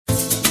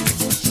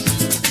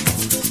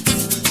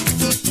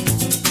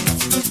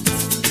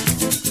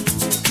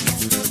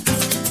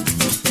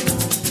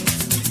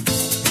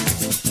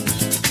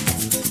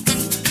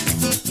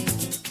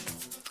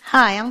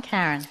Hi, I'm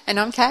Karen. And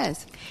I'm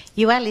Kaz.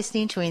 You are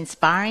listening to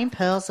Inspiring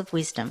Pearls of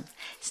Wisdom.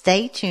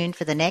 Stay tuned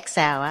for the next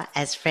hour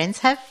as friends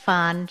have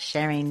fun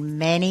sharing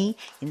many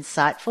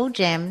insightful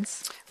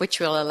gems,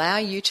 which will allow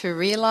you to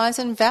realise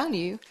and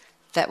value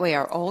that we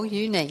are all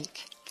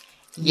unique.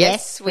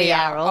 Yes, we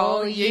are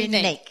all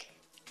unique.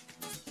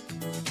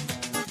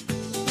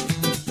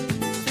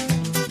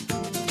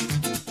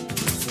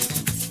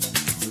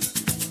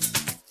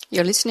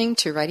 You're listening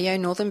to Radio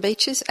Northern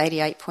Beaches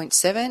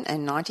 88.7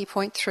 and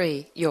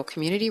 90.3, your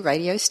community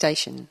radio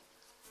station.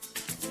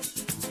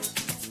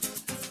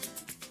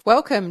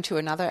 Welcome to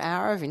another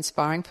hour of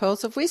Inspiring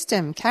Pearls of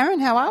Wisdom. Karen,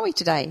 how are we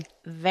today?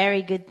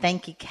 Very good,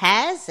 thank you,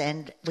 Kaz.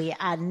 And we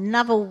are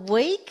another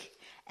week,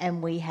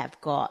 and we have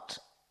got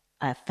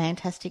a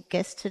fantastic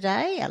guest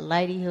today, a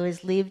lady who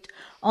has lived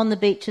on the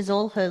beaches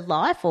all her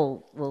life,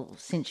 or well,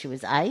 since she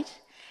was 8.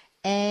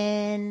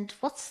 And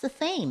what's the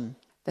theme?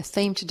 The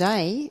theme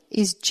today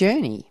is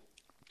journey.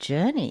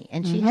 Journey.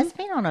 And she has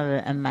been on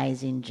an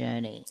amazing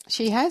journey.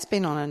 She has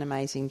been on an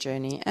amazing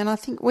journey. And I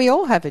think we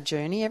all have a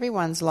journey.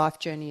 Everyone's life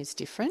journey is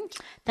different.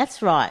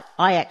 That's right.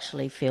 I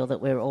actually feel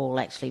that we're all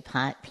actually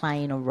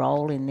playing a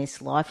role in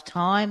this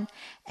lifetime.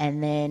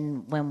 And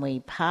then when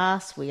we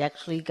pass, we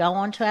actually go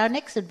on to our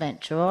next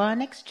adventure or our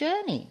next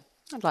journey.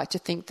 I'd like to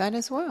think that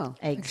as well.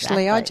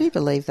 Exactly. Actually, I do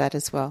believe that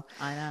as well.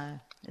 I know.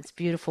 It's a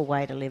beautiful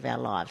way to live our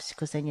lives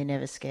because then you're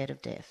never scared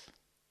of death.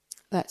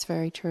 That's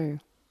very true.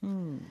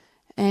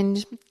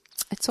 And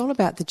it's all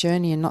about the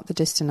journey and not the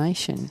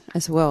destination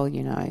as well,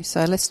 you know.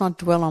 So let's not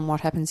dwell on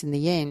what happens in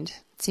the end.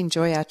 Let's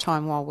enjoy our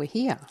time while we're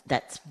here.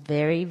 That's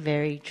very,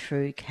 very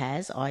true,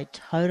 Kaz. I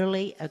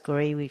totally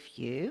agree with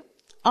you.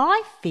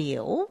 I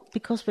feel,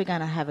 because we're going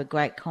to have a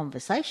great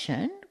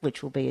conversation,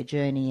 which will be a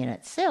journey in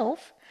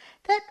itself,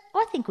 that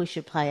I think we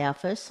should play our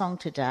first song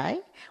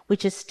today,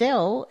 which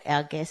Estelle,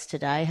 our guest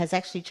today, has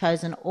actually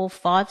chosen all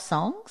 5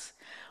 songs,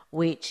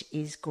 which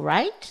is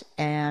great,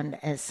 and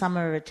some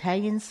are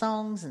Italian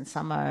songs and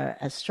some are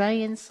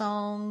Australian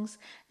songs.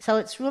 So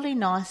it's really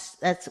nice.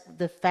 That's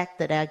the fact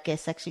that our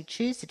guests actually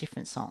choose the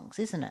different songs,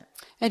 isn't it?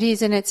 It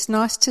is, and it's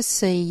nice to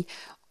see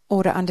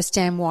or to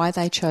understand why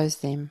they chose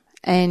them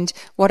and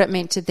what it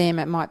meant to them.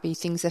 It might be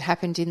things that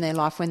happened in their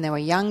life when they were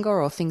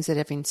younger or things that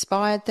have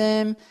inspired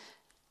them.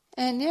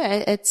 And,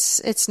 yeah,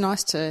 it's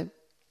nice to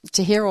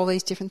hear all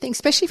these different things,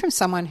 especially from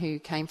someone who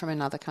came from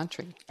another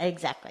country.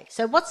 Exactly.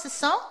 So what's the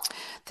song?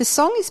 The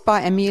song is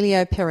by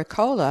Emilio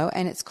Pericolo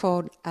and it's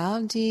called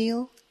Al di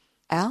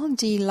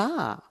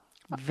là.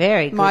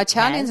 Very good. My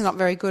Italian's Kaz. not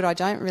very good. I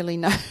don't really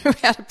know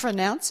how to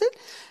pronounce it,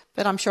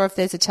 but I'm sure if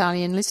there's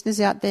Italian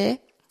listeners out there,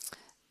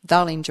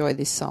 they'll enjoy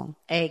this song.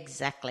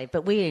 Exactly.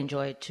 But we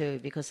enjoy it too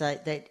because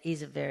that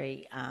is a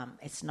very,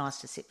 it's nice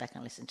to sit back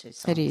and listen to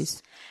songs. It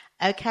is.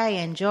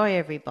 Okay, enjoy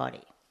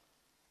everybody.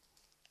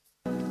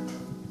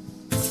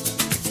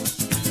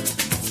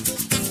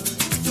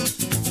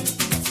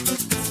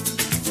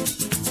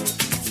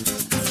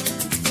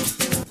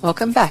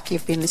 Welcome back.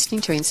 You've been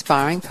listening to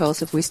Inspiring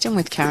Pearls of Wisdom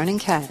with Karen and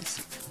Kaz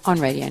on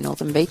Radio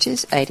Northern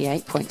Beaches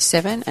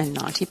 88.7 and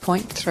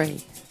 90.3.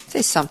 If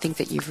there's something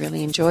that you've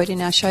really enjoyed in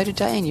our show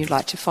today and you'd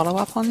like to follow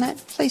up on that,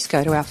 please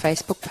go to our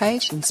Facebook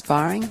page,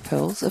 Inspiring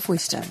Pearls of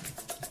Wisdom.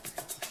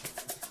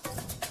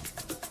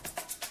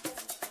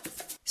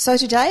 So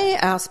today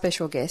our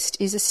special guest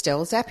is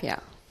Estelle Zappia.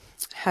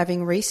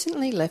 Having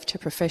recently left her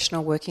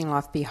professional working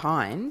life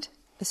behind,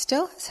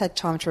 Estelle has had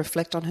time to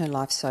reflect on her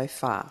life so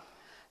far.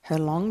 Her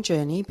long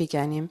journey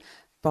began in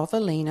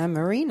Bovellino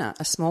Marina,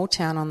 a small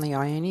town on the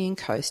Ionian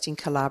coast in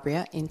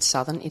Calabria in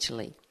southern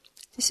Italy.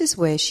 This is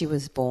where she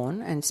was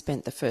born and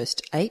spent the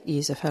first 8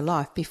 years of her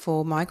life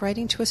before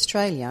migrating to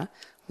Australia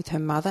with her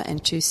mother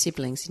and 2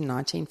 siblings in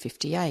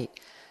 1958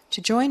 to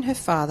join her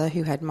father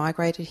who had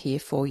migrated here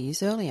 4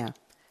 years earlier.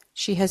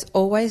 She has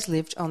always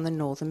lived on the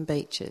northern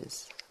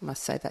beaches. I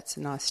must say that's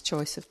a nice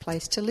choice of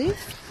place to live.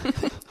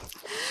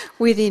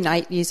 Within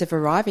 8 years of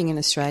arriving in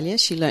Australia,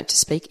 she learnt to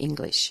speak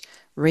English,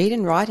 read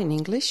and write in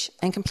English,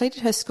 and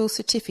completed her school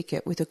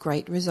certificate with a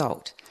great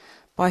result.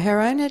 By her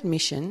own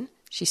admission,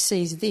 she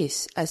sees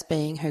this as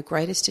being her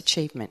greatest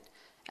achievement,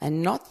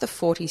 and not the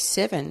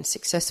 47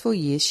 successful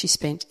years she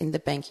spent in the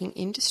banking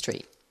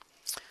industry.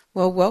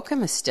 Well,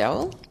 welcome,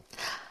 Estelle.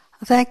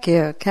 Thank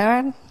you,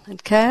 Karen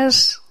and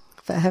Kaz,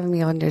 for having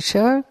me on your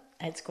show.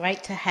 It's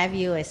great to have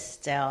you,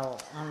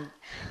 Estelle.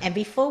 And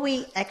before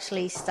we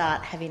actually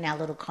start having our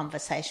little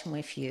conversation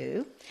with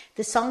you,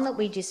 the song that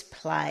we just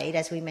played,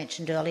 as we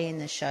mentioned earlier in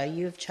the show,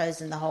 you have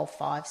chosen the whole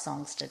 5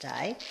 songs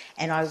today,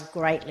 and I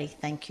greatly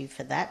thank you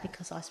for that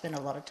because I spent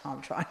a lot of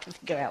time trying to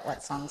figure out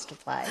what songs to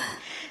play.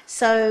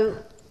 So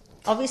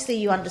obviously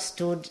you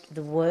understood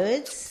the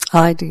words.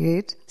 I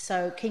did.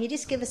 So can you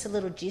just give us a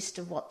little gist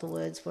of what the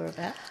words were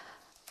about?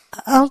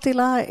 Al di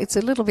là, it's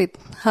a little bit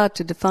hard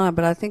to define,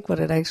 but I think what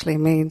it actually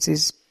means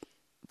is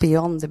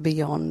beyond the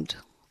beyond.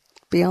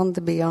 Beyond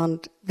the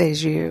beyond,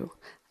 there's you.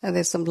 And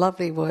there's some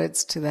lovely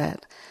words to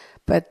that.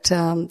 But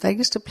they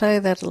used to play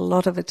that at a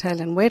lot of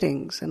Italian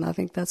weddings, and I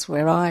think that's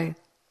where I,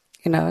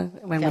 when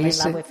Fell we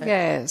used in love to... with it.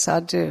 Yes, I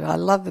do. I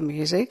love the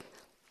music.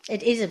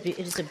 It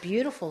is a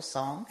beautiful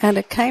song. And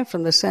it came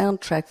from the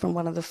soundtrack from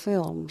one of the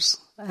films,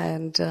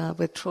 and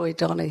with Troy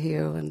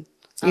Donahue, and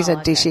he's a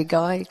dishy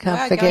guy. You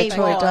can't forget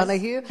Troy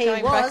Donahue. He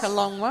going back a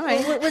long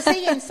way. Well, was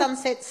he in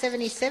Sunset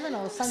 77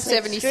 or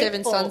Sunset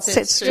 77 Strip?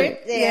 Sunset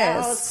Strip. Yeah,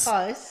 yes. I was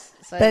close.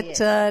 So, But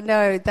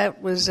no,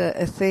 that was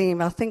a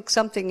theme. I think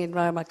something in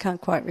Rome. I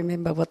can't quite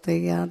remember what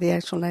the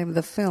actual name of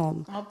the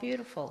film. Oh,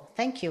 beautiful.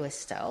 Thank you,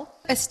 Estelle.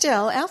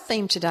 Estelle, our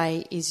theme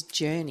today is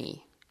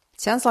journey.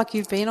 Sounds like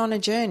you've been on a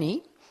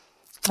journey.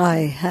 I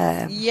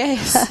have.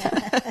 Yes.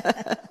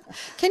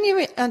 Can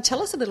you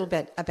tell us a little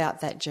bit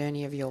about that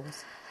journey of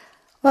yours?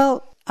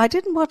 Well, I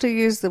didn't want to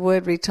use the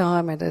word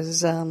retirement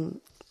as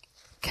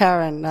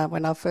Karen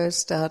when I first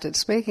started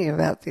speaking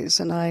about this,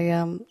 and I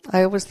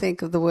always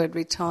think of the word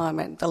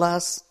retirement. The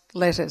last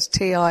letters,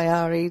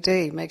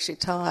 TIRED, makes you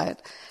tired.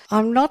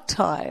 I'm not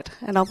tired,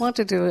 and I want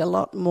to do a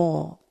lot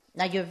more.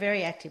 No, you're a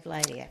very active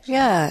lady, actually.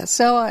 Yeah,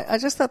 so I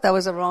just thought that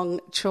was a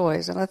wrong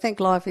choice, and I think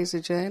life is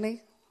a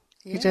journey.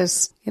 Yeah. You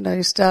just,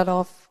 you start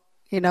off,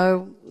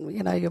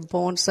 you're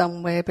born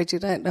somewhere, but you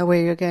don't know where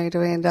you're going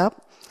to end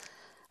up,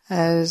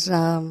 as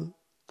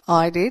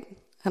I did,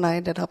 and I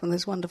ended up in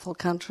this wonderful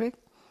country.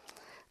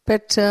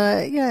 But,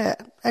 a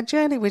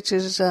journey which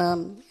is,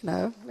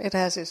 it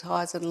has its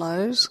highs and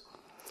lows.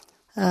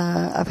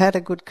 I've had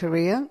a good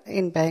career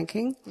in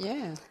banking.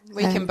 Yeah,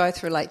 we can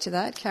both relate to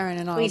that. Karen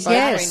and I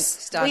both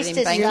started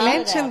in banking. You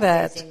mentioned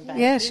that.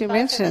 Yes, you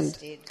mentioned.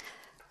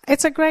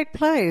 It's a great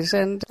place,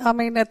 and I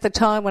mean, at the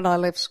time when I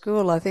left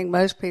school, I think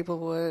most people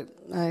were,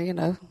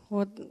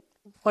 what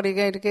are you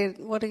going to get?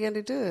 What are you going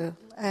to do?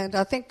 And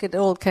I think it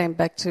all came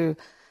back to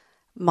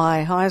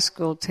my high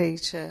school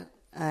teacher,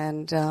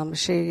 and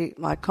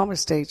my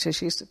commerce teacher.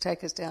 She used to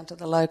take us down to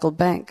the local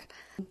bank.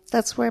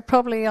 That's where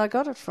probably I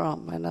got it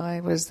from, and I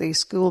was the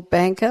school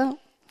banker,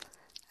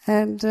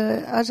 and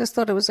I just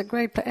thought it was a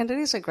great place, and it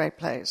is a great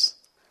place.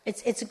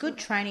 It's a good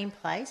training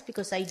place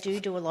because they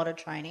do a lot of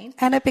training.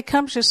 And it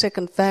becomes your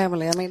second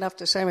family. I mean,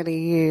 after so many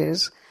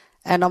years,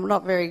 and I'm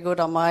not very good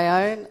on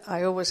my own,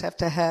 I always have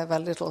to have a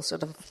little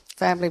sort of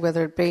family,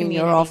 whether it be in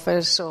your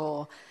office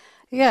or,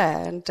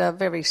 and a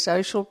very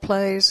social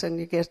place, and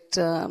you get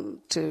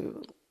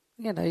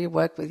you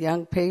work with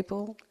young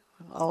people,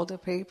 older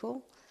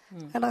people,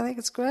 and I think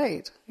it's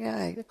great.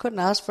 Yeah, you couldn't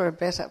ask for a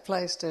better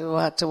place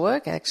to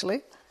work,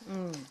 actually.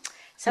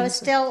 So,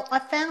 Estelle, I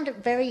found it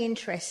very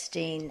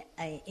interesting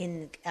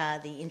in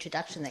the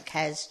introduction that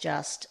Kaz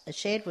just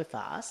shared with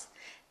us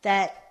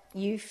that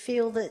you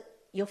feel that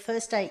your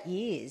first 8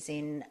 years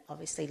in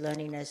obviously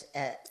learning as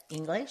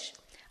English,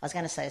 I was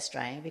going to say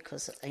Australian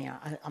because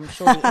I'm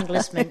sure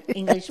the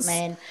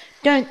Englishmen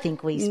don't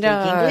think we speak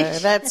English. No,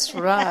 that's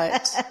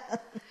right.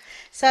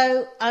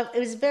 So it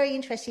was very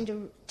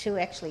interesting to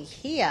actually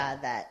hear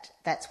that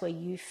that's where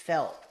you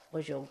felt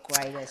was your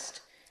greatest,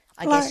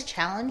 I guess,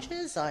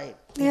 challenges.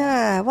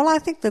 Well, I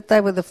think that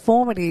they were the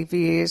formative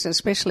years,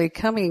 especially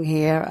coming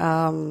here.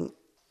 I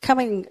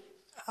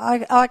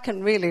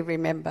can really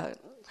remember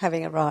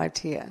having arrived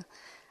here.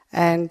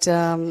 And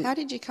how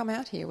did you come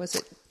out here? Was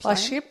it by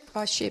ship?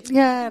 By ship.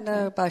 Yeah,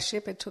 no, by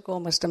ship. It took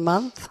almost a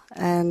month.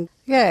 And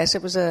yes,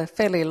 it was a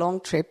fairly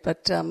long trip,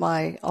 but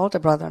my older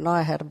brother and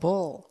I had a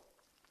ball.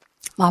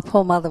 My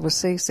poor mother was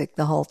seasick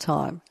the whole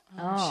time.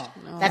 Oh,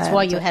 that's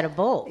why you had a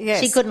ball. Yes,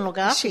 she couldn't look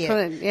after you. She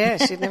couldn't. Yeah,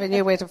 she never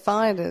knew where to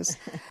find us.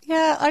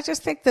 Yeah, I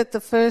just think that the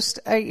first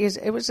 8 years,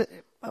 it was.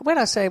 When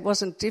I say it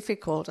wasn't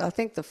difficult, I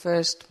think the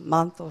first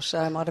month or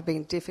so might have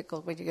been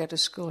difficult when you go to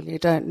school and you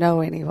don't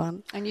know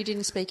anyone. And you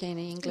didn't speak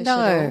any English at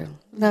all?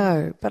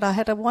 No. But I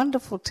had a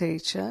wonderful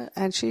teacher,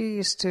 and she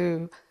used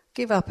to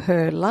give up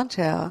her lunch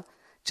hour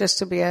just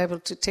to be able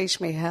to teach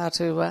me how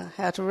to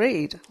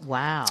read.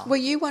 Wow. Were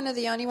you one of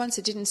the only ones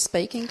that didn't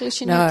speak English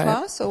in your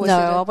class? Or was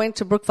I went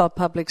to Brookvale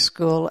Public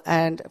School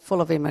and full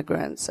of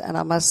immigrants, and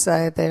I must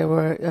say there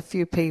were a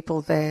few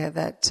people there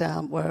that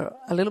were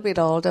a little bit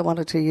older, 1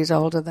 or 2 years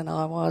older than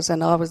I was,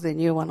 and I was the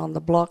new one on the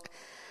block.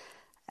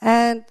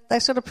 And they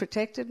sort of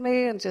protected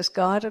me and just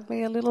guided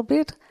me a little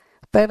bit.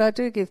 But I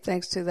do give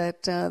thanks to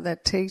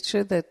that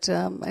teacher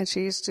and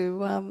she used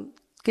to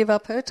give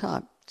up her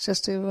time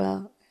just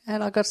to...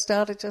 and I got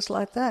started just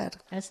like that.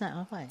 That's not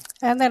lovely.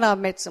 And then I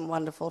met some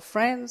wonderful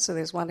friends. So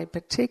there's one in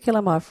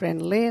particular, my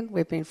friend Lynn.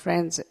 We've been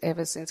friends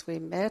ever since we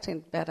met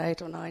in about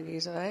 8 or 9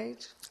 years of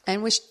age.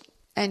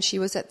 And she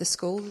was at the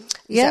school?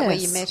 Is that where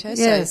you met her?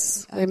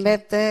 Yes, we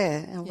met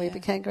there and we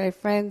became great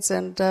friends,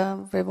 and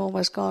we've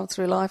almost gone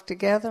through life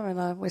together,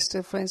 and we're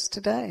still friends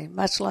today,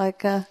 much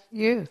like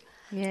you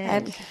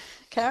and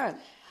Karen.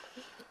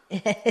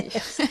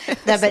 Yes.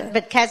 No,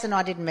 but Kaz and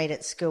I didn't meet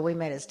at school. We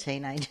met as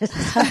teenagers.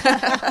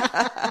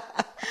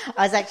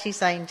 I was actually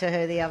saying to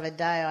her the other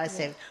day, I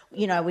said,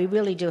 you know, we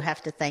really do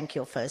have to thank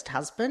your first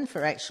husband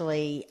for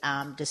actually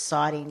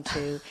deciding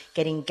to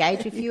get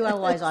engaged with you.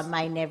 Otherwise, I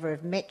may never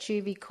have met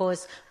you,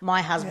 because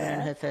my husband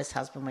and her first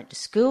husband went to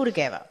school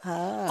together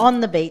on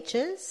the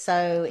beaches.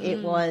 So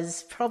it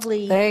was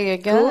probably There you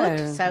go.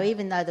 good. So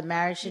even though the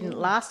marriage didn't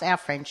last, our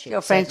friendship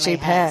Your certainly friendship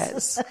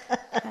has.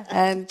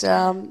 And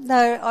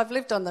no, I've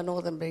lived on the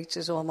northern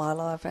beaches all my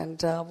life,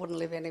 and I wouldn't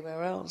live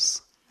anywhere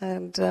else.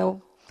 And,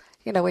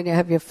 you know, when you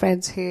have your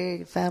friends here,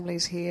 your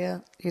family's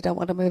here, you don't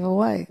want to move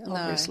away,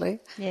 obviously.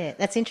 Yeah,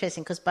 that's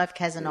interesting, because both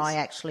Kaz and I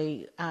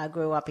actually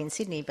grew up in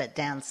Sydney, but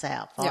down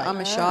south. Yeah, I'm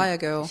a Shire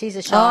girl. She's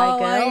a Shire Oh,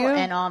 girl, are you?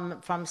 and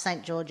I'm from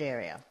St George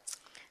area.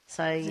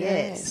 So,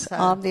 yes. So,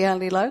 I'm the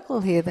only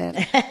local here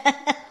then.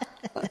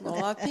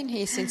 Well, I've been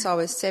here since I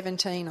was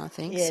 17, I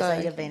think. yeah, so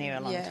you've been here a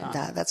long time.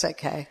 No, that's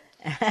okay.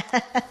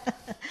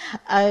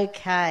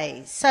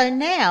 Okay, so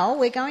now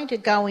we're going to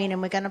go in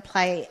and we're going to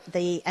play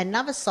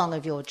another song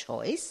of your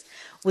choice,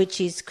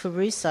 which is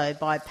Caruso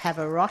by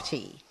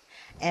Pavarotti.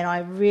 And I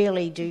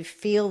really do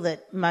feel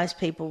that most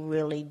people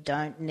really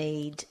don't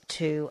need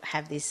to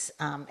have this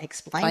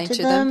explained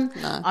to them.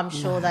 No. I'm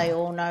sure they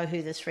all know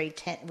who the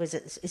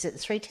is it the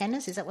Three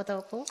Tenors? Is that what they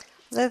were called?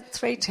 The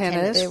Three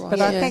Tenors, There was,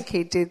 but I yeah. think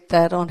he did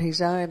that on his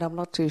own. I'm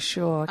not too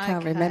sure. I can't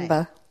Okay.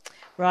 remember.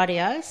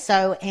 Rightio.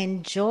 So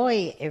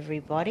enjoy,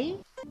 everybody.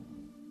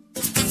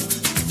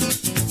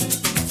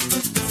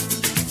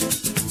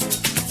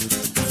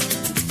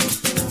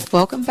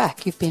 Welcome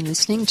back. You've been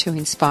listening to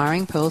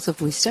Inspiring Pearls of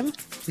Wisdom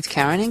with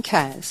Karen and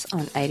Kaz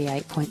on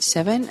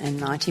 88.7 and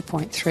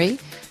 90.3,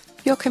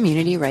 your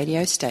community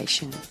radio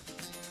station.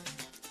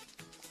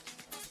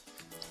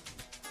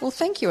 Well,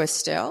 thank you,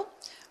 Estelle.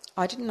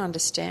 I didn't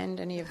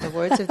understand any of the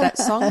words of that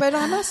song, but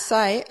I must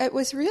say it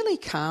was really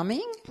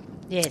calming.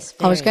 Yes,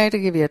 I was very. going to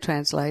give you a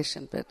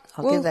translation, but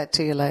I'll Well- give that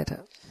to you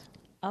later.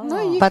 Oh.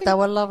 No, you But can- they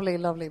were lovely,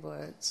 lovely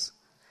words.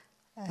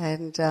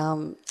 And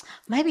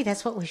Maybe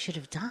that's what we should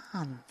have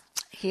done.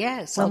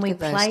 yes, When I'll we give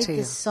those played to the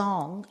you.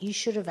 song, you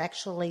should have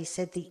actually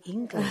said the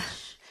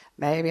English.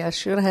 Maybe I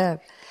should have.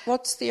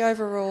 What's the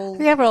overall...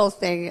 The overall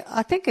thing,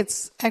 I think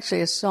it's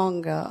actually a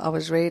song I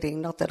was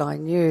reading, not that I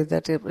knew,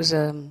 that it was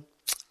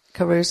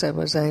Caruso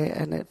was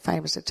a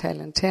famous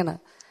Italian tenor,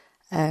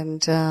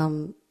 and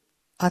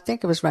I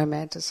think it was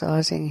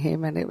romanticising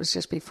him, and it was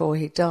just before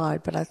he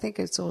died, but I think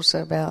it's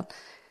also about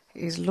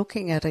he's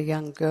looking at a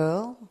young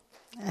girl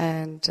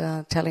and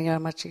telling her how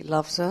much he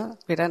loves her.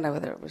 We don't know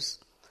whether it was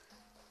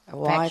a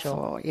wife Factual.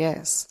 or,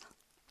 yes.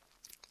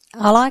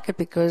 I like it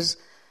because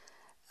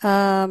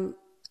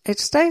it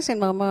stays in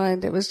my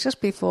mind. It was just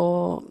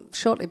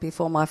shortly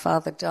before my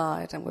father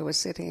died, and we were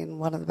sitting in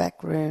one of the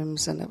back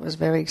rooms, and it was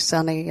very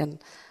sunny, and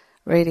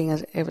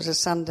it was a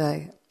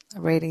Sunday,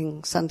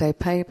 reading Sunday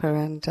paper,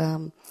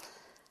 and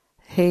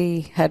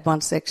he had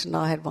one section,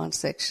 I had one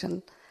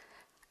section,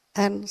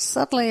 and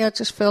suddenly I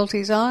just felt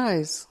his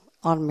eyes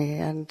on me,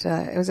 and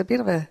it was a bit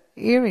of a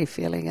eerie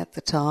feeling at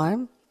the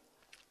time,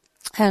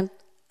 and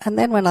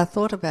then when I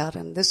thought about it,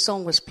 and this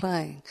song was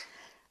playing,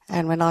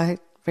 and when I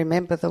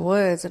remember the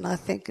words, and I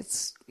think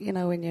it's,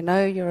 when you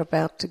know you're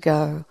about to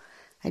go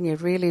and you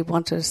really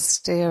want to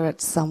stare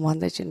at someone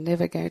that you're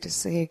never going to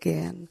see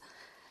again,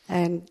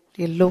 and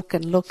you look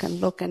and look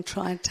and look and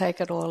try and take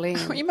it all in.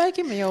 You're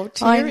making me all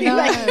I teary.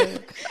 know.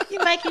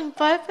 You're making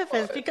both of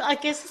us. Because I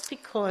guess it's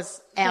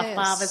because our Yes.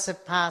 fathers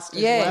have passed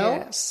as well.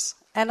 Yes.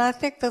 And I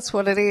think that's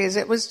what it is.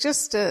 It was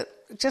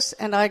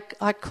and I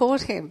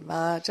caught him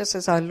just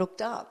as I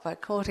looked up. I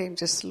caught him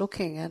just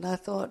looking, and I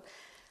thought,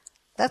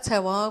 that's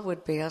how I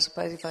would be, I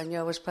suppose, if I knew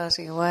I was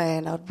passing away,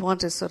 and I'd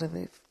want to sort of,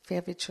 if you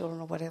have your children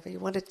or whatever, you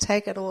want to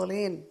take it all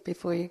in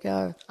before you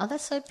go. Oh,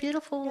 that's so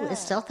beautiful,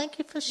 Estelle. Thank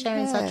you for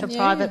sharing Yeah. such a Yeah.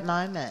 private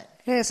moment.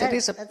 Yes,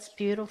 That's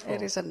beautiful.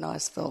 It is a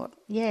nice thought.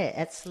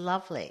 Yeah, it's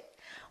lovely.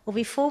 Well,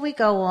 before we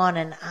go on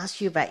and ask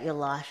you about your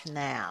life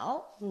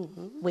now,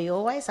 we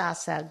always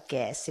ask our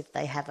guests if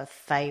they have a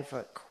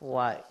favourite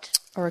quote.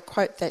 Or a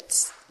quote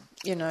that's,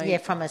 Yeah,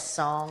 from a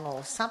song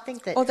or something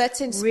that... Oh, that's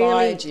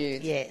inspired really, you.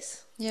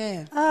 Yes.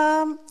 Yeah.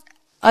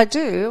 I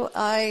do.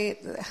 I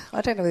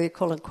don't know whether you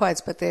call them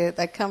quotes, but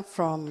they come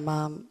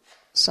from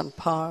some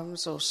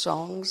poems or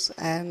songs,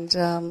 and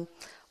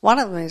one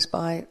of them is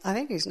by, I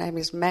think his name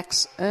is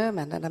Max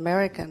Ehrmann, an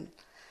American,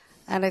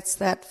 and it's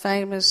that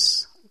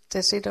famous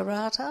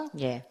Desiderata.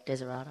 Yeah,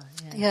 Desirado.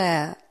 Yeah.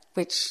 Yeah,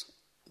 which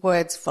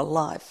words for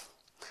life.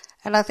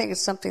 And I think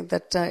it's something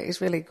that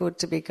is really good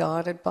to be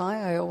guided by.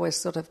 I always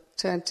sort of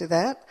turn to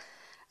that.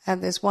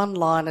 And there's one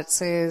line, it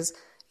says,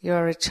 "You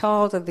are a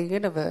child of the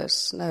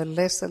universe, no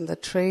less than the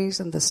trees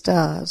and the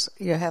stars.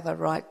 You have a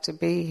right to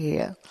be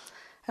here."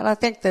 And I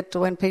think that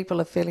when people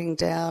are feeling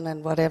down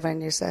and whatever,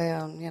 and you say,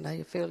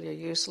 you feel you're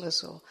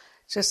useless, or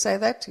just say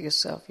that to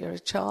yourself, you're a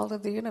child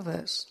of the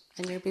universe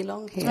and you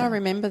belong here. I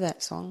remember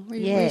that song. We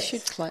Yes.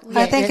 should play.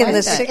 I think in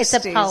the play that. 60s. It's a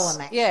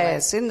poem, actually.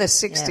 Yes, in the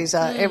 60s.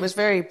 It was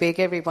very big.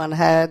 Everyone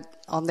had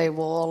on their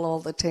wall, all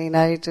the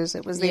teenagers.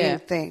 It was the Yeah. in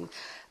thing.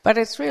 But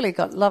it's really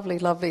got lovely,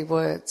 lovely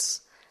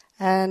words.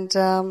 And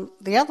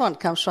the other one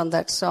comes from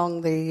that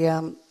song,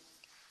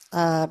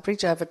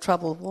 Bridge Over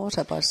Troubled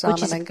Water by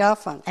Simon and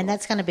Garfunkel. And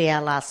that's going to be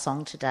our last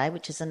song today,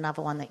 which is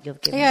another one that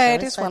you've given to us. Yeah,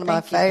 it is so one of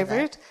my thank you for that.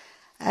 favourite.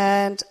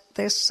 And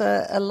there's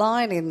a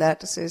line in that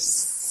that says,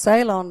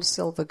 "Sail on,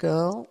 silver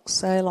girl,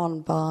 sail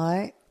on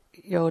by.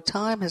 Your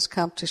time has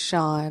come to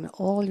shine.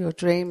 All your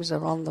dreams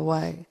are on the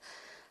way."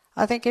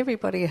 I think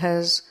everybody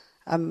has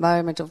a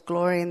moment of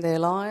glory in their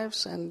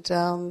lives, and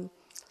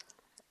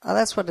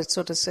that's what it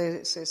sort of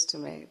says to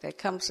me. There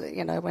comes,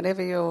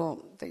 whenever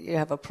you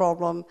have a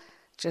problem,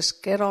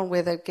 just get on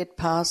with it, get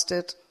past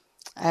it,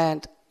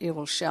 and you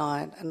will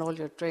shine, and all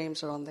your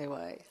dreams are on their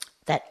way.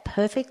 That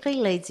perfectly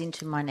leads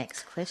into my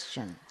next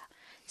question.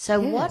 So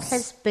what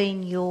has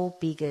been your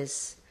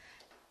biggest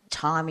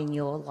time in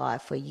your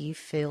life where you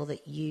feel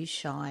that you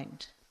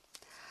shined?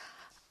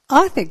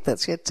 I think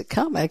that's yet to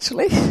come,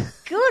 actually.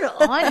 Good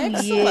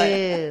on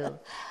you.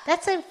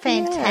 That's a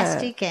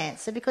fantastic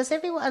answer, because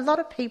a lot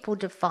of people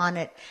define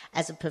it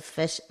as a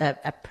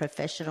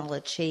professional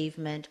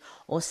achievement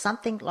or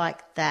something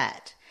like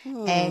that.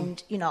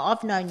 And,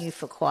 I've known you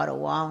for quite a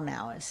while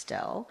now,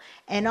 Estelle,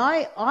 and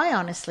I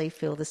honestly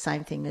feel the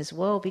same thing as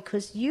well,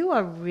 because you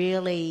are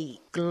really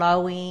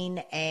glowing,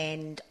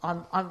 and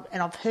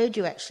I've heard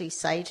you actually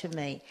say to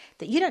me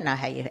that you don't know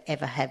how you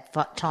ever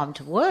have time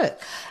to work.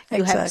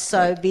 You have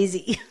so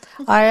busy.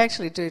 I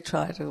actually do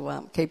try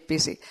to keep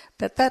busy.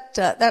 But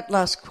that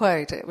last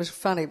quote, it was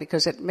funny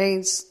because it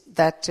means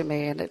that to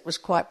me, and it was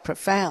quite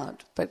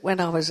profound. But when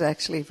I was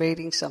actually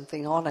reading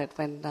something on it,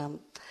 when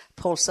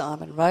Paul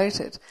Simon wrote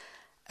it,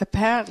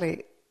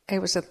 apparently it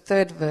was a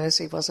third verse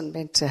he wasn't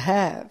meant to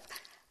have.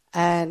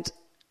 And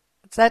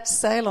that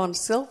 "Sail on,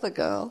 Silver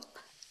Girl"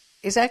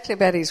 is actually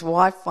about his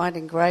wife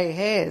finding grey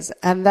hairs,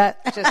 and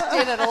that just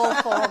did it all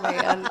for me.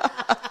 And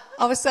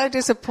I was so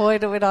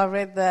disappointed when I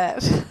read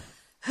that.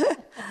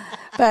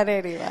 But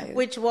anyway.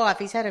 Which wife?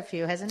 He's had a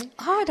few, hasn't he?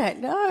 I don't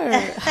know.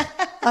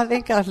 I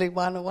think only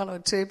one or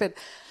two, but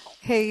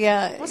he...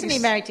 Wasn't he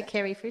married to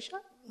Kerry Fisher?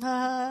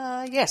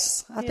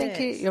 Yes, I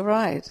think you're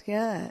right,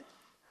 yeah.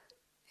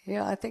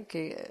 Yeah, I think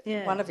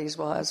one of his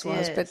wives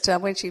was. Yes.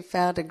 But when she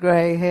found a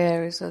grey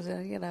hair, he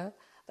said,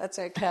 that's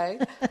okay.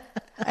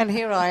 And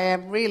here I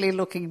am really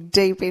looking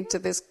deep into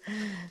this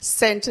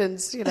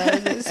sentence,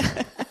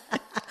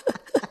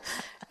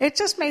 It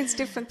just means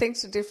different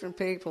things to different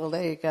people.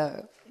 There you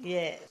go.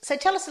 Yeah. So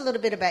tell us a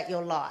little bit about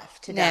your life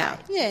today.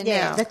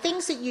 Now. The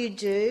things that you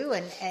do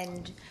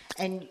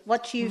and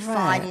what you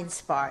find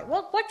inspiring.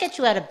 What gets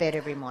you out of bed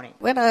every morning?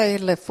 When I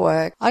left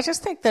work, I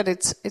just think that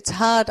it's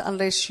hard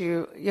unless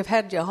you've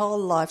had your whole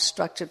life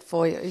structured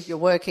for your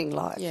working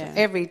life. Yeah.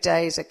 Every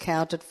day is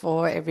accounted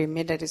for, every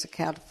minute is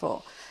accounted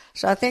for.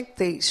 So I think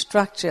the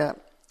structure,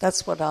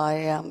 that's what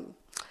I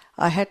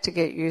had to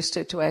get used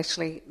to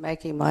actually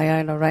making my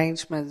own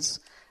arrangements,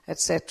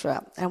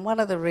 etc. And one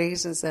of the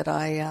reasons that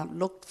I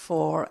looked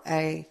for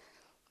a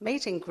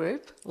meeting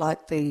group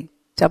like the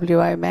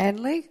WO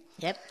Manly.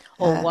 Yep,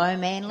 or WO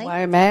Manly.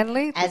 WO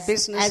Manly, the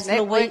business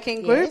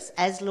networking group. Yes,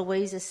 as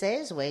Louisa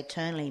says, we're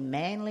turning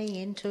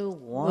manly into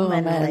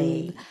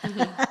womanly.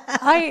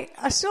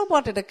 I still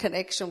wanted a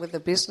connection with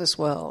the business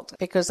world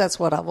because that's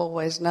what I've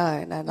always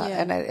known,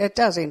 and it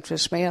does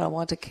interest me and I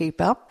want to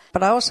keep up.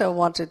 But I also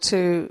wanted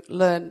to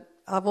learn.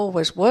 I've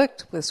always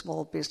worked with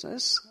small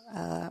business.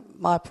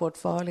 My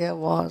portfolio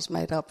was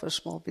made up of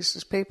small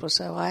business people,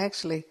 so I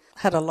actually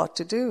had a lot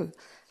to do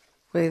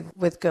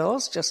with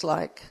girls, just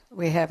like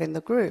we have in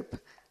the group.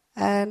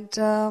 And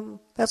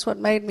that's what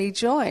made me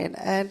join.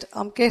 And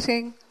I'm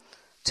getting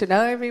to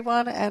know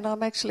everyone, and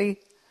I'm actually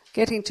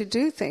getting to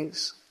do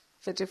things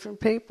for different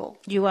people.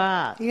 You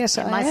are. Yes,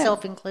 I am.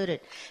 Myself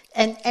included.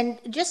 And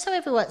just so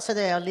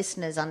that our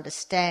listeners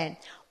understand,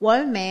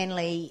 WO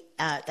Manly,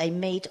 they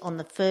meet on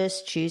the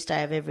first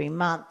Tuesday of every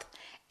month.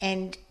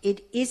 And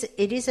it is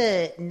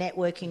a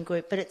networking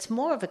group, but it's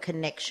more of a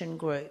connection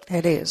group.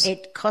 It is.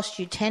 It costs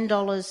you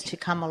 $10 to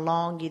come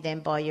along. You then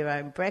buy your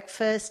own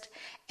breakfast,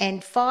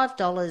 and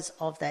 $5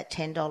 of that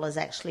 $10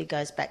 actually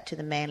goes back to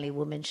the Manly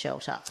Women's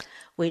Shelter,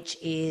 which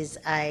is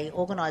a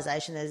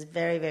organisation that is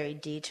very, very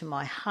dear to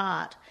my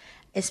heart,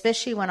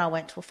 especially when I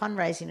went to a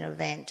fundraising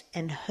event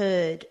and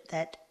heard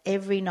that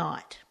every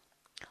night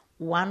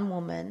one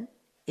woman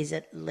is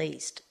at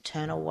least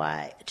turned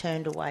away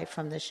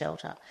from the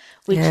shelter,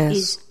 which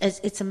is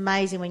it's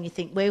amazing when you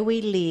think where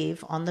we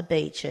live on the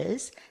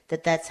beaches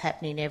that's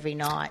happening every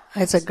night.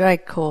 It's a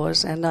great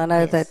cause, and I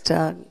know that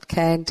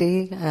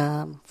Candy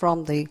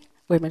from the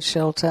Women's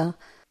Shelter,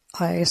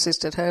 I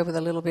assisted her with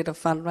a little bit of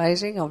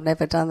fundraising. I've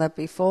never done that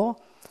before,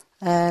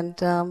 and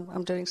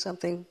I'm doing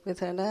something with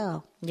her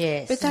now.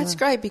 Yes. But that's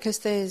great because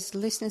there's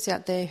listeners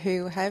out there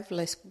who have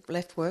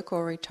left work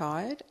or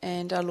retired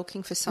and are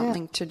looking for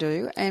something to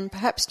do and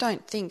perhaps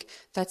don't think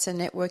that's a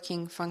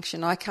networking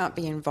function. I can't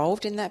be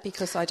involved in that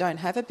because I don't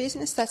have a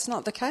business. That's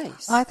not the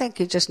case. I think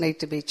you just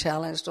need to be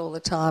challenged all the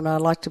time. I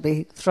like to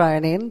be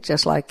thrown in,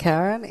 just like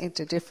Karen,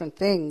 into different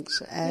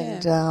things.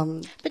 And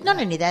but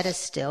not only that,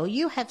 Estelle,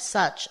 you have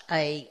such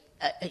a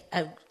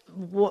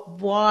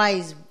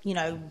wise,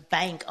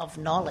 bank of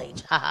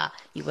knowledge. Haha,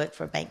 you work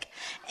for a bank.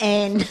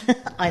 And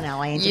I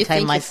know, I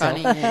entertain myself.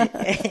 You're funny,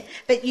 yeah.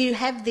 But you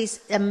have this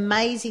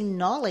amazing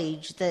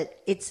knowledge that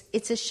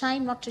it's a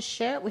shame not to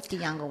share it with the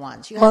younger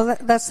ones.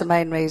 That's the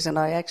main reason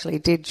I actually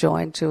did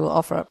join, to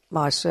offer up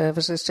my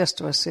services just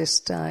to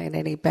assist in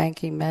any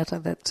banking matter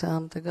that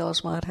the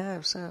girls might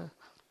have. So,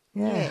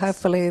 yeah, Yes.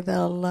 hopefully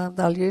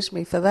they'll use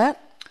me for that.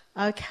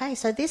 Okay,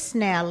 so this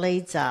now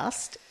leads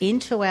us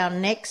into our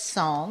next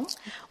song,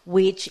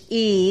 which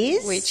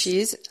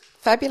is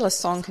fabulous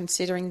song,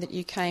 considering that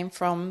you came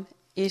from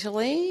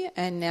Italy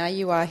and now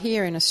you are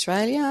here in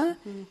Australia.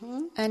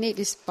 Mm-hmm. And it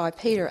is by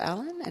Peter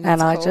Allen. And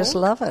I just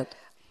love it.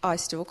 I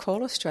Still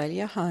Call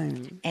Australia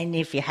Home. And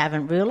if you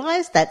haven't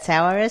realised, that's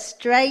our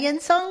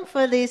Australian song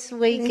for this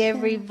week,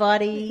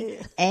 everybody.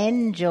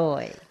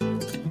 Enjoy.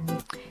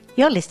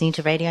 You're listening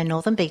to Radio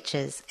Northern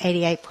Beaches,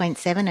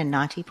 88.7 and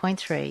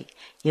 90.3,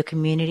 your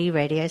community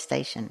radio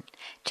station.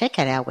 Check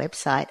out our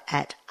website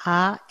at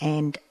rnb.org.au.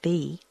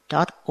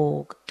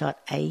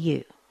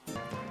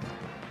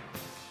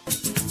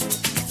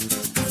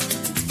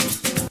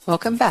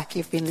 Welcome back.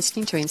 You've been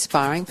listening to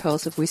Inspiring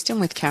Pearls of Wisdom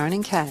with Karen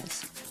and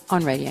Kaz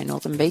on Radio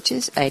Northern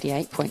Beaches,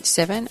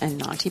 88.7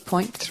 and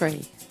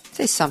 90.3. If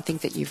there's something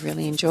that you've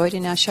really enjoyed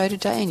in our show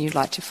today and you'd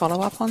like to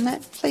follow up on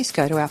that, please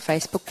go to our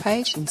Facebook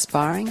page,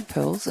 Inspiring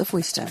Pearls of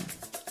Wisdom.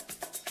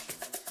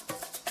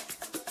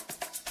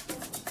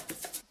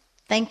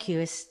 Thank you,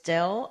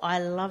 Estelle. I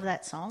love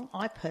that song.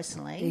 I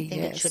personally think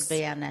it Yes. should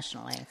be our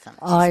national anthem.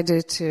 I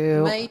do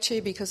too. Me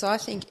too, because I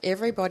think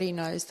everybody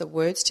knows the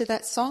words to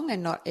that song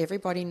and not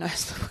everybody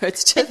knows the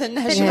words to the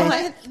national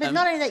anthem. But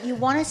not only that, you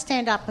want to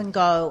stand up and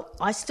go,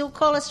 I still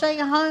call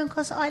Australia home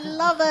because I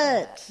love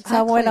it.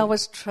 When I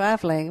was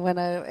travelling,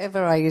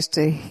 whenever I used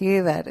to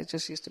hear that, it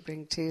just used to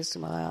bring tears to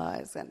my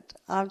eyes. And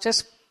I'm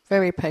just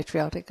very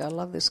patriotic. I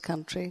love this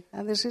country,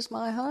 and this is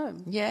my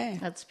home. Yeah.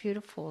 That's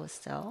beautiful,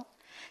 Estelle.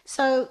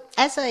 So,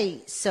 as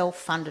a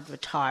self-funded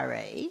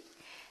retiree,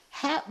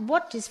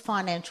 what does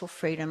financial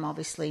freedom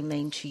obviously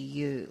mean to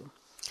you?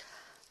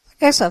 I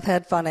guess I've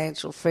had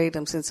financial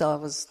freedom since I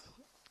was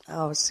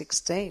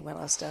 16 when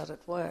I started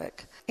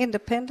work.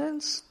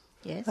 Independence.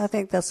 Yes. I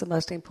think that's the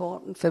most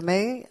important for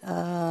me.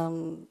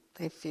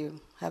 If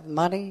you have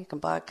money, you can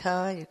buy a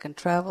car, you can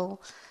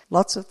travel,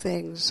 lots of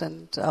things,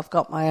 and I've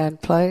got my own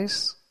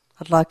place.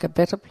 I'd like a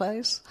better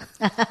place.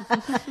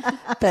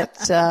 But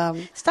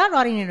Start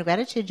writing in a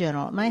gratitude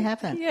journal. It may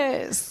happen.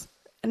 yes.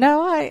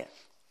 No, I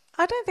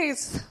don't think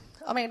it's...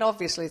 I mean,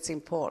 obviously it's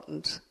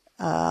important.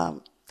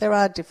 There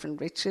are different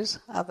riches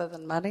other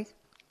than money.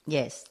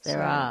 Yes,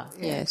 there are.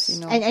 Yes.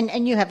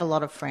 And you have a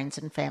lot of friends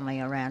and family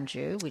around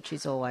you, which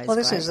is always Well,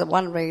 this great. is the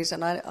one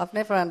reason. I've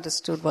never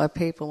understood why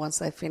people, once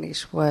they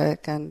finish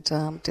work and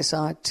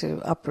decide to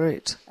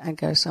uproot and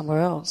go somewhere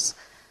else.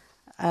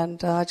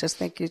 And I just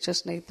think you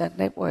just need that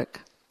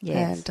network.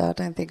 Yes. And I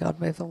don't think I'd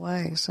move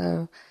away.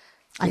 So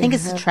I think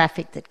it's the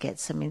traffic that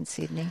gets them in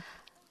Sydney.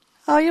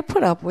 Oh, you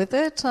put up with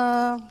it.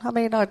 I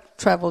mean, I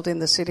travelled in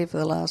the city for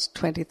the last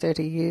 20,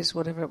 30 years,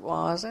 whatever it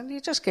was, and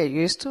you just get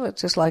used to it,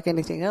 just like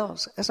anything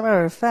else. As a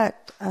matter of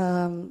fact,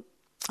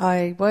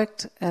 I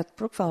worked at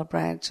Brookvale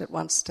branch at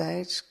one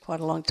stage quite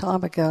a long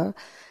time ago,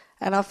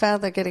 and I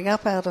found that getting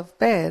up out of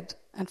bed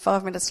and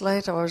 5 minutes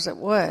later I was at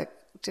work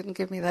didn't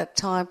give me that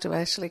time to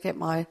actually get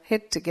my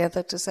head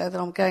together to say that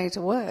I'm going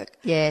to work.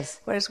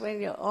 Yes. Whereas when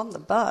you're on the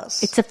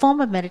bus... It's a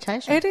form of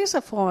meditation. It is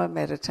a form of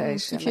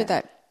meditation. Give you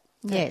that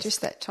Yes.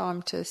 just that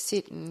time to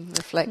sit and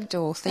reflect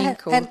or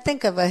think. And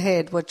think of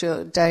ahead what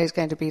your day is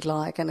going to be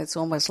like, and it's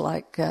almost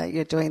like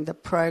you're doing the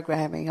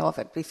programming of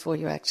it before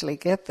you actually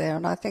get there.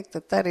 And I think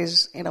that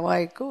is, in a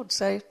way, good.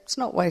 So it's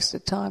not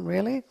wasted time,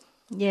 really.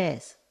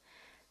 Yes.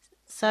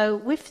 So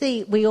we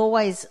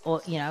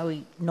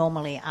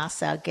normally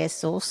ask our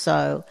guests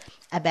also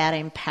about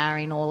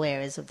empowering all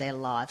areas of their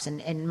lives,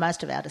 and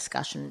most of our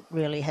discussion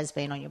really has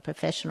been on your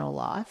professional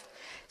life.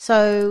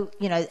 So,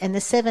 and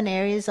the 7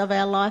 areas of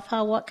our life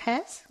are what,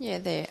 Kaz? Yeah,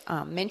 they're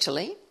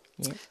mentally,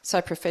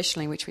 so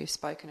professionally, which we've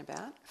spoken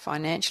about,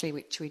 financially,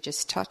 which we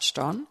just touched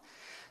on,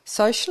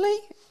 socially,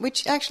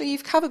 which actually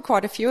you've covered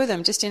quite a few of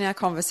them just in our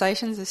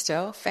conversations,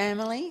 Estelle,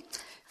 family,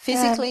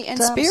 physically and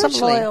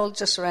spiritually.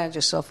 Just surround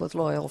yourself with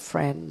loyal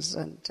friends,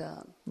 and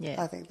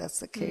Yeah. I think that's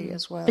the key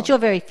as well. But you're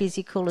very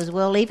physical as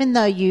well. Even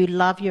though you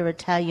love your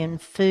Italian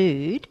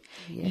food,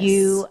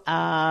 you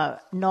are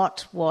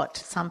not what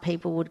some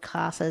people would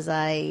class as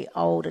a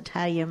old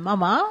Italian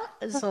mama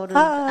sort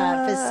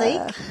of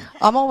physique.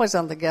 I'm always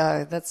on the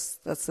go. That's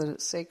the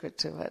secret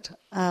to it.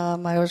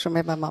 I always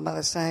remember my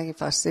mother saying,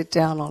 if I sit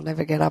down, I'll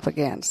never get up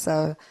again.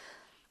 So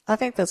I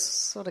think that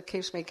sort of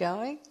keeps me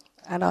going.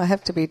 And I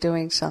have to be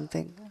doing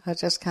something. I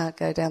just can't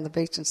go down the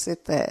beach and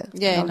sit there.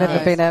 Yeah, I've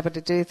never been able to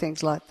do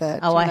things like that.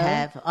 Oh, I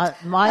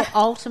have. My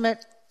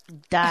ultimate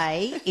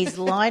day is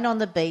lying on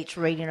the beach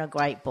reading a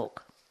great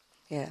book.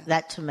 Yeah.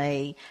 That to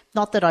me,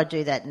 not that I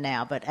do that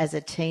now, but as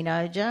a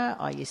teenager,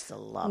 I used to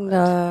love it.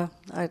 No,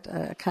 I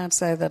can't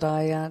say that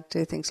I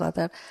do things like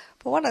that.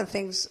 But one of the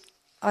things,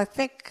 I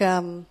think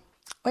when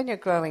you're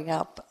growing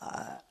up,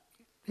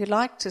 you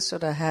like to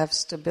sort of have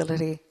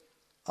stability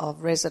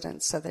of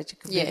residence so that you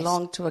can Yes.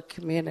 belong to a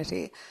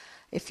community.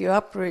 If you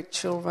uproot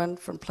children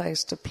from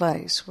place to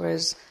place,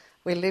 whereas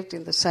we lived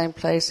in the same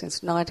place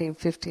since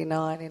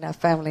 1959 in our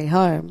family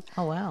home.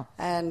 Oh, wow.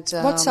 And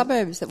What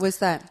suburbs was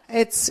that?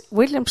 It's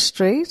William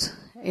Street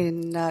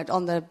in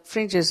on the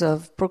fringes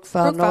of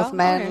Brookvale, North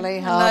Manly,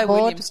 I know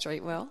Harbord. William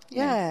Street well.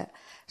 Yeah.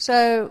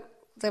 So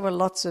there were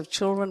lots of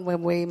children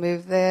when we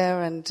moved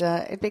there, and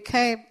it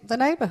became, the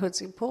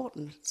neighbourhood's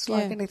important. It's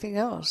like Yeah. anything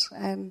else.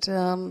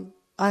 And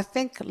I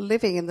think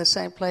living in the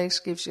same place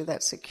gives you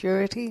that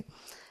security.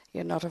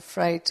 You're not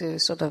afraid to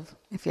sort of,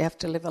 if you have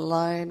to live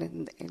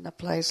alone in a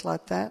place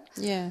like that.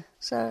 Yeah.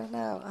 So,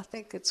 no, I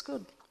think it's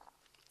good.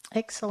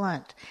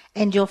 Excellent.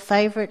 And your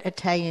favourite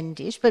Italian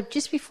dish? But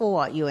just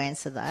before you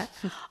answer that,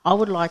 I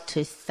would like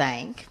to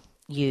thank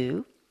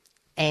you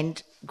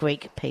and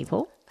Greek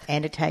people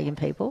and Italian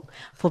people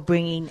for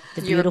bringing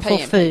the beautiful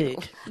European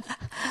food. people.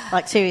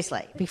 Like,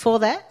 seriously, before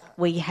that,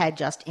 we had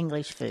just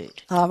English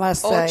food. I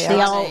must Or say,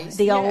 Chinese.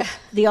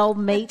 The old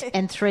meat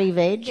and 3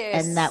 veg,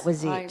 and that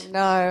was I it. know,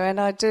 and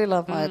I do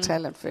love my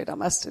Italian food, I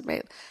must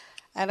admit.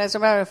 And as a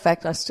matter of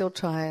fact, I still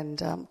try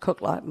and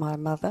cook like my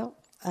mother,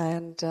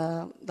 and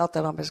not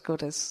that I'm as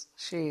good as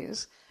she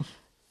is.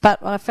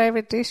 But my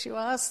favourite dish, you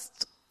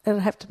asked,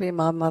 it'd have to be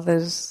my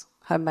mother's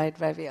homemade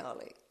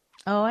ravioli.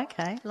 Oh,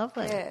 okay,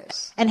 lovely.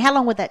 Yes. And how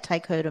long would that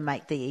take her to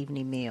make the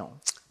evening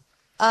meal?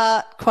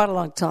 Quite a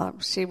long time.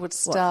 She would What,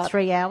 start.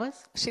 3 hours?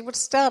 She would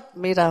start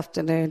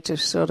mid-afternoon to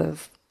sort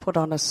of put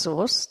on a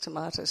sauce,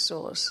 tomato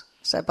sauce.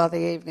 So by the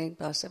evening,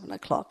 by 7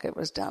 o'clock, it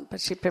was done. But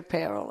she'd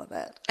prepare all of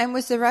that. And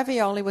was the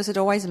ravioli, was it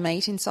always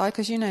meat inside?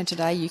 Because, you know,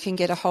 today you can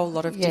get a whole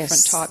lot of different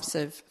Yes. types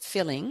of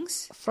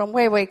fillings. From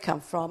where we come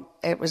from,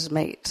 it was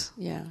meat.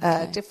 Yeah,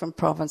 okay. Different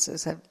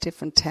provinces have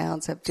different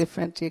towns, have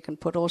different, you can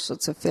put all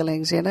sorts of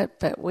fillings in it.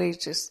 But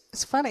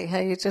it's funny how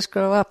you just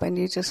grow up and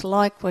you just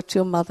like what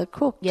your mother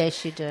cooked.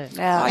 Yes, you do.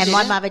 Now- and I my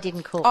didn't. mother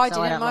didn't cook. I so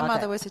didn't. don't My like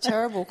mother it. was a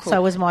terrible cook.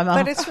 So was my mum.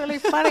 But it's really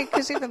funny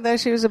because even though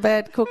she was a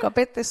bad cook, I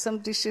bet there's some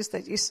dishes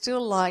that you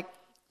still like.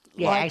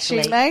 Yeah, like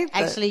actually, she made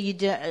them. actually, you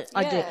do.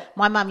 I do. Yeah.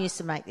 My mum used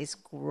to make this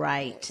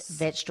great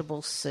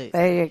vegetable soup.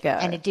 There you go.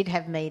 And it did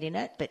have meat in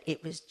it, but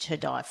it was to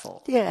die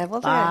for. Yeah,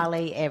 well, there.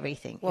 barley,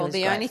 everything. It Well, was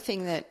the great. only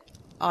thing that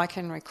I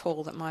can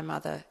recall that my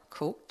mother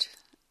cooked,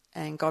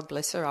 and God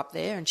bless her up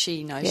there, and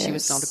she knows she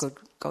was not Yes. a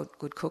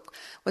good cook,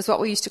 was what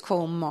we used to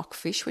call mock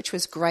fish, which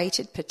was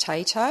grated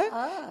potato.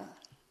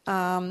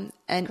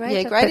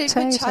 Grated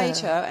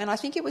potato, and I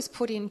think it was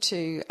put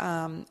into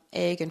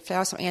egg and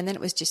flour or something, and then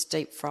it was just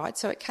deep fried,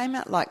 so it came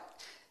out like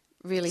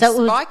really So it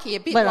was- spiky, a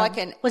bit well, like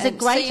an was it sea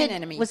grated?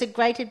 anemone. Was it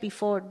grated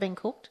before it had been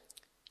cooked?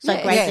 So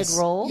Yeah. grated Yes.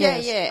 raw. Yeah,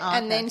 Yes. yeah, Oh,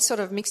 and okay. then sort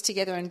of mixed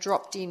together and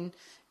dropped in,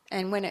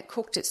 and when it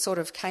cooked, it sort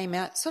of came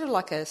out sort of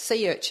like a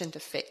sea urchin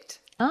effect.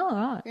 Oh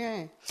right.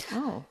 Yeah.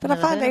 Oh, But I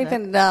never find heard of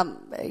that.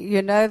 even,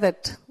 you know,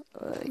 that,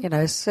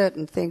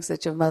 certain things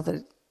that your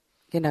mother,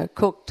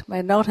 cooked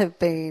may not have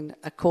been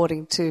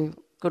according to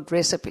good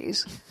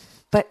recipes.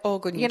 But, Or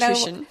good you know,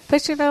 nutrition.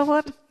 but you know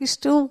what? You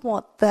still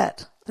want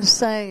that, the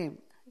same.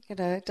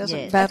 It doesn't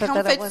Yes. matter that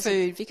it Comfort was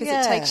food, because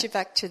it takes you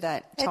back to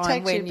that time It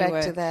takes when you back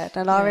were to that.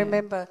 And I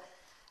remember,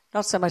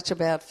 not so much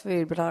about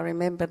food, but I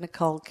remember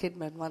Nicole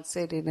Kidman once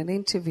said in an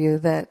interview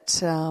that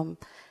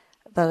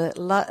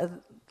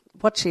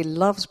what she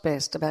loves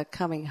best about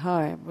coming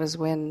home was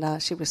when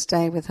she was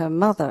staying with her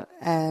mother.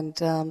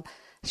 And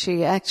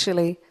she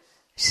actually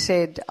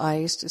said, I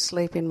used to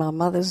sleep in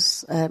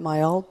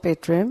my old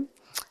bedroom,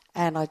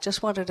 and I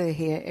just wanted to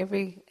hear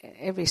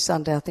every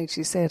Sunday, I think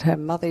she said, her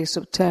mother used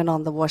to turn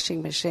on the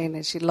washing machine,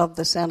 and she loved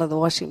the sound of the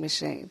washing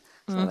machine.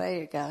 So there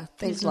you go,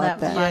 things Isn't like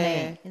that. funny?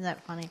 Yeah. Isn't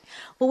that funny?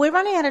 Well, we're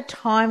running out of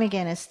time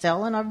again,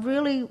 Estelle, and I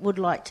really would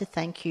like to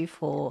thank you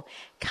for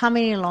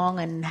coming along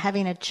and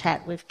having a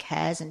chat with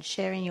Kaz and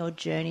sharing your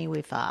journey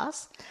with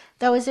us.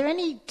 Though, is there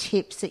any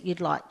tips that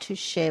you'd like to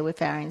share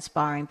with our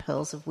inspiring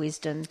pearls of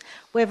wisdom,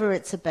 whether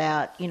it's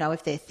about,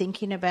 if they're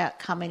thinking about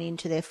coming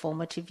into their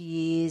formative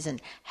years and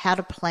how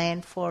to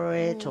plan for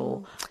it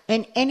or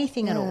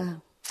anything at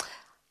all?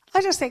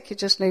 I just think you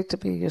just need to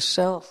be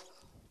yourself.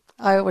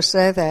 I always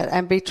say that,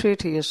 and be true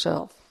to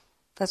yourself.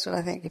 That's what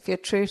I think. If you're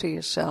true to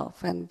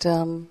yourself and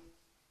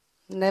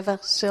never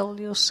sell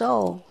your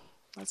soul,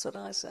 that's what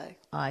I say.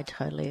 I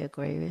totally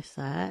agree with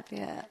that.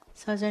 Yeah.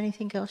 So is there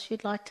anything else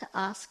you'd like to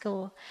ask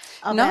or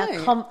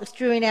No.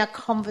 during our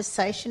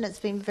conversation? It's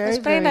been very, It's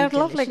been very a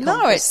lovely delicious.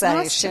 No, it's nice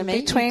conversation to meet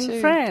you between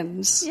too.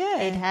 friends. Yeah.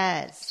 It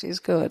has. She's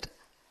good.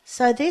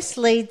 So this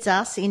leads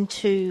us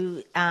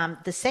into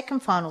the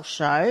second final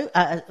show.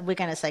 We're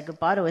going to say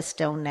goodbye to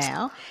Estelle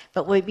now,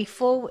 but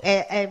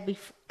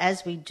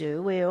as we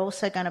do, we're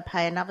also going to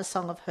play another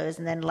song of hers,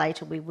 and then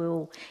later we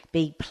will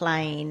be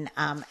playing,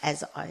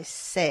 as I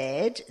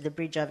said, The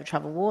Bridge Over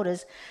Troubled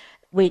Waters,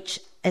 which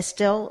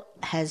Estelle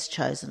has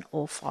chosen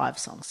all 5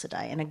 songs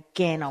today. And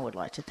again, I would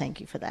like to thank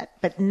you for that.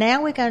 But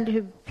now we're going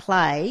to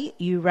play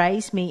You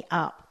Raise Me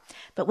Up.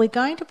 But we're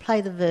going to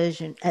play the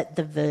version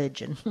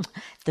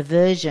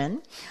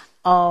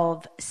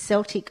of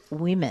Celtic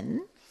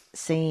Women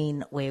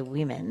seeing where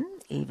women,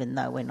 even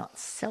though we're not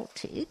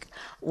Celtic,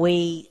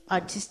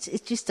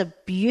 it's just a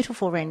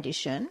beautiful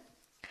rendition.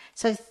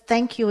 So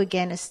thank you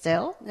again,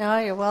 Estelle. No,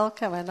 you're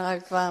welcome. And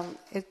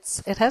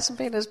it hasn't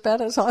been as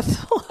bad as I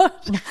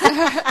thought.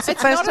 It's the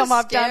first time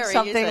I've done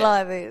something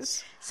like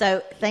this.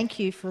 So thank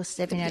you for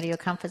stepping out of your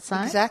comfort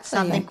zone. Exactly.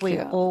 Something Thank we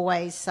you.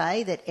 always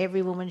say that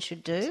every woman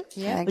should do,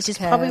 Yeah. which is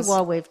Thanks, probably Kaz.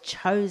 why we've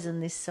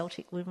chosen this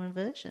Celtic women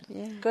version.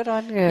 Yeah. Good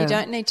on you. You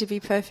don't need to be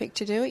perfect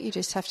to do it. You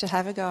just have to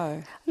have a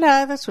go.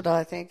 No, that's what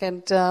I think.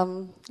 And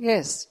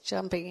yes,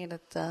 jumping in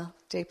at the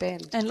deep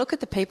end. And look at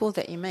the people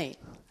that you meet.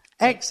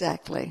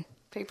 Exactly.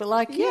 People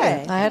like you.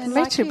 Yeah, I hadn't and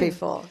met like you you.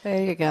 before.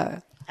 There you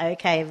go.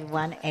 Okay,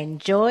 everyone,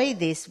 enjoy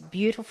this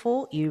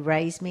beautiful You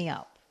Raise Me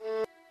Up.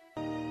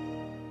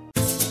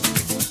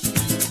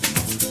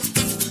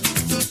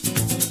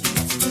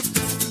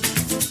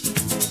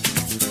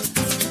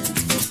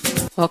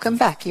 Welcome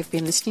back. You've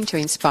been listening to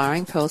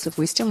Inspiring Pearls of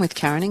Wisdom with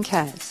Karen and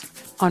Kaz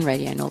on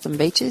Radio Northern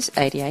Beaches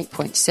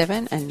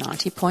 88.7 and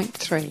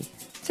 90.3.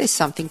 If there's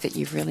something that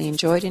you've really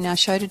enjoyed in our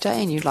show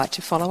today and you'd like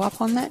to follow up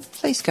on that,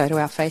 please go to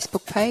our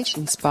Facebook page,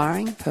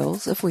 Inspiring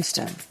Pearls of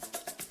Wisdom.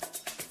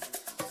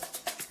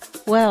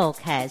 Well,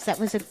 Kaz, that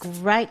was a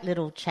great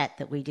little chat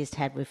that we just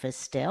had with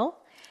Estelle.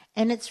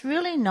 And it's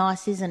really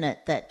nice, isn't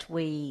it, that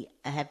we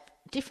have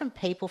different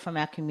people from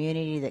our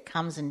community that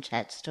comes and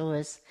chats to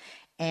us,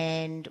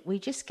 and we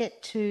just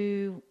get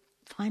to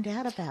find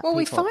out about Well, people.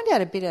 we find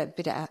out a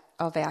bit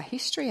of our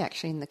history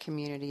actually in the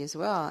community as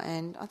well,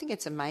 and I think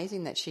it's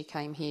amazing that she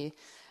came here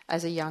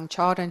as a young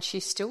child and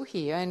she's still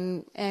here.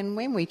 And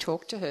when we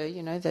talk to her,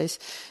 you know,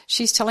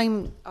 she's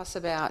telling us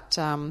about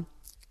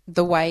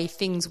the way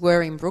things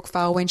were in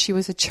Brookvale when she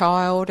was a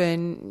child,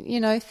 and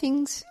you know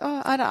things.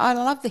 I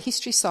love the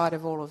history side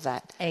of all of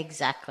that.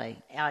 Exactly.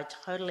 I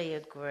totally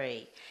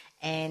agree.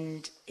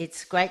 And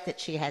it's great that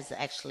she has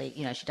actually,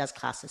 you know, she does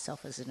class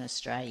herself as an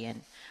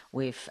Australian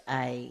with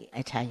a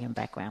Italian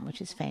background,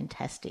 which is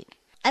fantastic.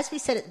 As we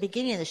said at the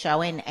beginning of the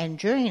show and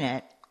during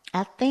it,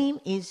 our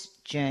theme is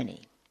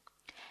journey.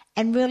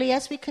 And really,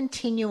 as we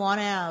continue on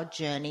our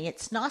journey,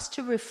 it's nice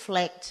to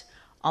reflect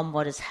on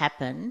what has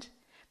happened,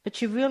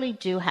 but you really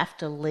do have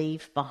to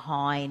leave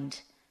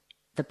behind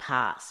the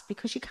past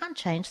because you can't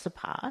change the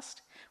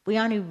past. We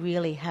only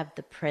really have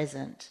the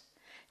present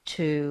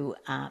to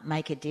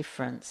make a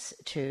difference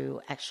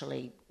to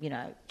actually, you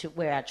know, to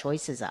where our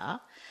choices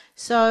are.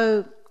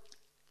 So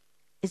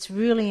it's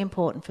really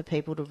important for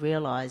people to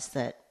realise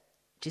that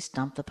just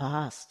dump the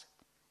past.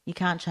 You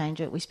can't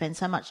change it. We spend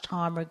so much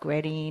time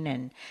regretting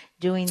and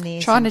doing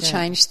this. Trying and to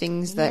change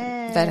things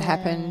that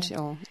happened,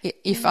 or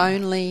if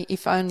only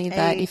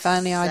that, if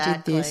only I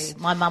did this.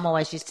 Exactly. My mum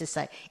always used to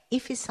say,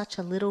 if is such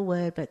a little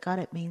word, but God,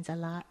 it means a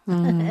lot.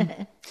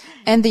 And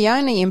the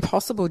only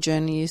impossible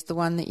journey is the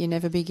one that you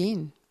never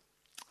begin.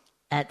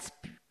 That's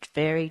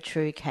very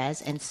true,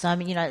 Kaz. And so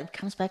many, you know, it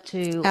comes back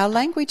to Our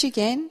language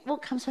again. well,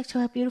 it comes back to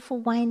our beautiful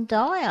Wayne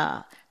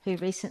Dyer, who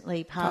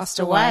recently passed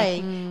away.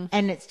 away.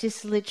 And it's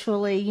just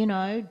literally, you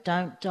know,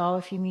 don't die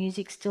if your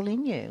music's still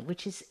in you,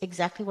 which is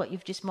exactly what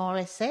you've just more or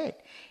less said.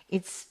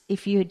 It's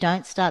if you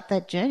don't start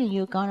that journey,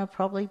 you're going to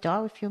probably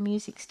die if your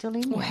music's still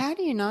in you. Well, how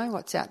do you know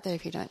what's out there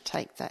if you don't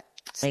take that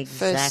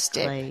first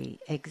step?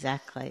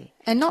 Exactly.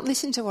 And not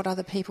listen to what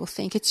other people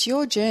think. It's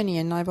your journey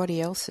and nobody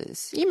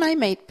else's. You may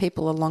meet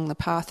people along the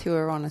path who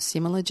are on a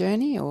similar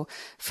journey, or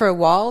for a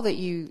while that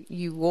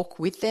you walk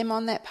with them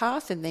on that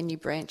path and then you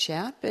branch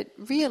out. But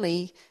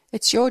really,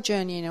 it's your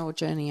journey and your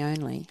journey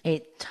only.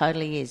 It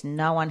totally is.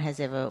 No one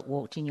has ever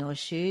walked in your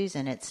shoes,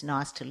 and it's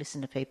nice to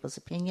listen to people's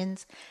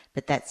opinions,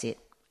 but that's it.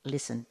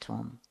 Listen to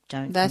them.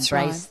 Don't That's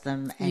embrace right.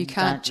 them. And You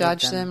can't don't live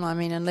judge them. I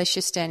mean, unless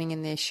you're standing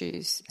in their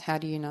shoes, how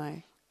do you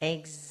know?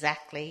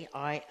 Exactly,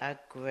 I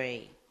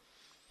agree.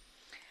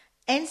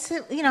 And so,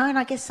 you know, and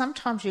I guess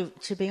sometimes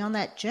to be on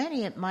that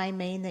journey, it may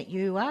mean that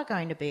you are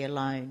going to be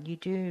alone. You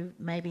do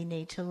maybe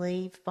need to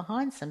leave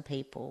behind some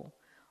people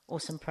or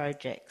some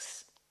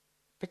projects,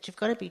 but you've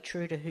got to be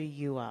true to who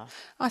you are.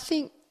 I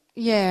think,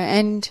 yeah,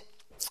 and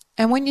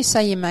when you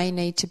say you may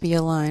need to be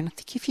alone, I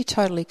think if you're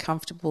totally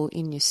comfortable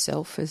in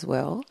yourself as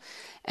well,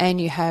 and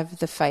you have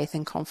the faith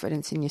and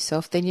confidence in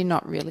yourself, then you're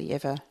not really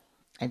ever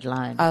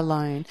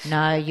alone.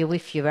 No, you're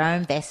with your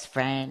own best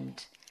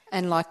friend.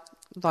 And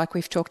like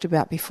we've talked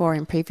about before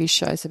in previous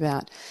shows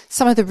about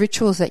some of the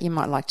rituals that you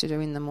might like to do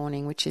in the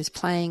morning, which is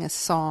playing a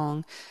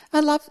song,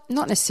 not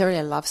necessarily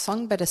a love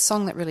song, but a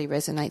song that really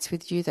resonates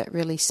with you, that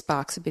really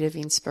sparks a bit of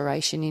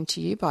inspiration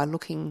into you by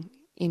looking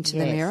into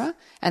the mirror.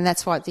 And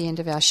that's why at the end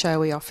of our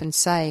show we often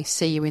say,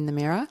 see you in the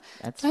mirror.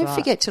 Don't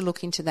forget to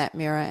look into that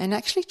mirror and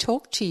actually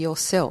talk to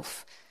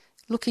yourself.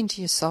 Look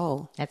into your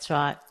soul. That's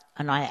right.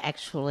 And I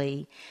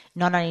actually,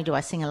 not only do I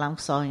sing a love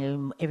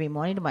song every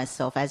morning to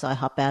myself, as I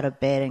hop out of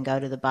bed and go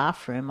to the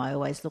bathroom, I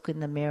always look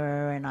in the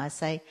mirror and I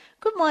say,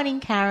 good morning,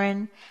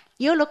 Karen.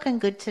 You're looking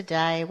good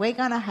today. We're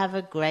going to have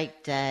a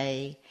great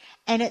day.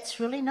 And it's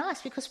really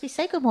nice because we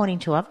say good morning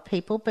to other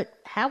people, but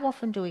how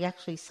often do we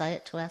actually say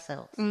it to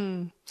ourselves?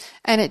 And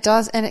it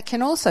does, and it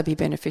can also be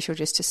beneficial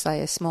just to say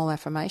a small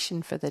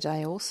affirmation for the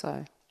day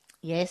also.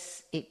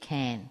 Yes, it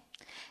can.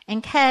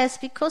 And Kaz,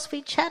 because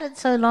we chatted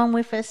so long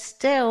with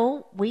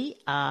Estelle, we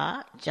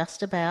are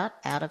just about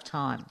out of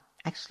time.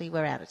 Actually,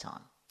 we're out of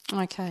time.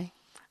 Okay.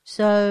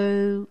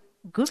 So,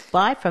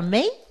 goodbye from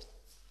me.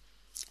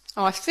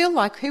 Oh, I feel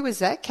like, who was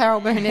that?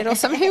 Carol Burnett or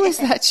something? Who was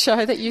that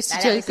show that used to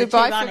No, do that was the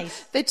goodbye two from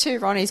Ronnies. the two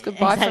Ronnies?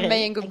 Goodbye Exactly. from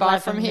me and goodbye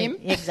from him.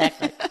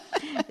 Exactly.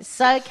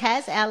 So,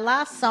 Kaz, our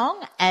last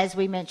song, as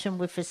we mentioned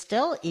with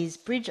Estelle, is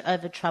Bridge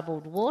Over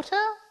Troubled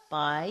Water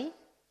by...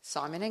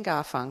 Simon and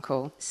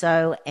Garfunkel.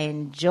 So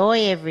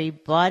enjoy,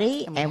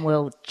 everybody, and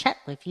we'll chat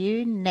with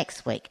you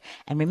next week.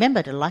 And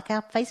remember to like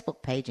our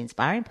Facebook page,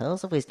 Inspiring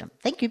Pearls of Wisdom.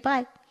 Thank you.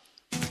 Bye.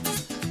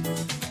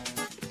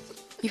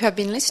 You have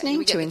been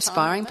listening to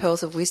Inspiring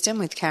Pearls of Wisdom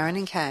with Karen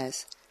and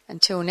Kaz.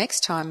 Until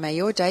next time, may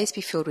your days be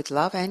filled with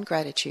love and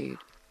gratitude.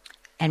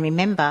 And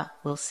remember,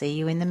 we'll see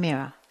you in the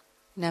mirror.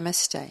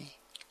 Namaste.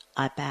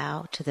 I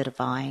bow to the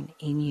divine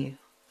in you.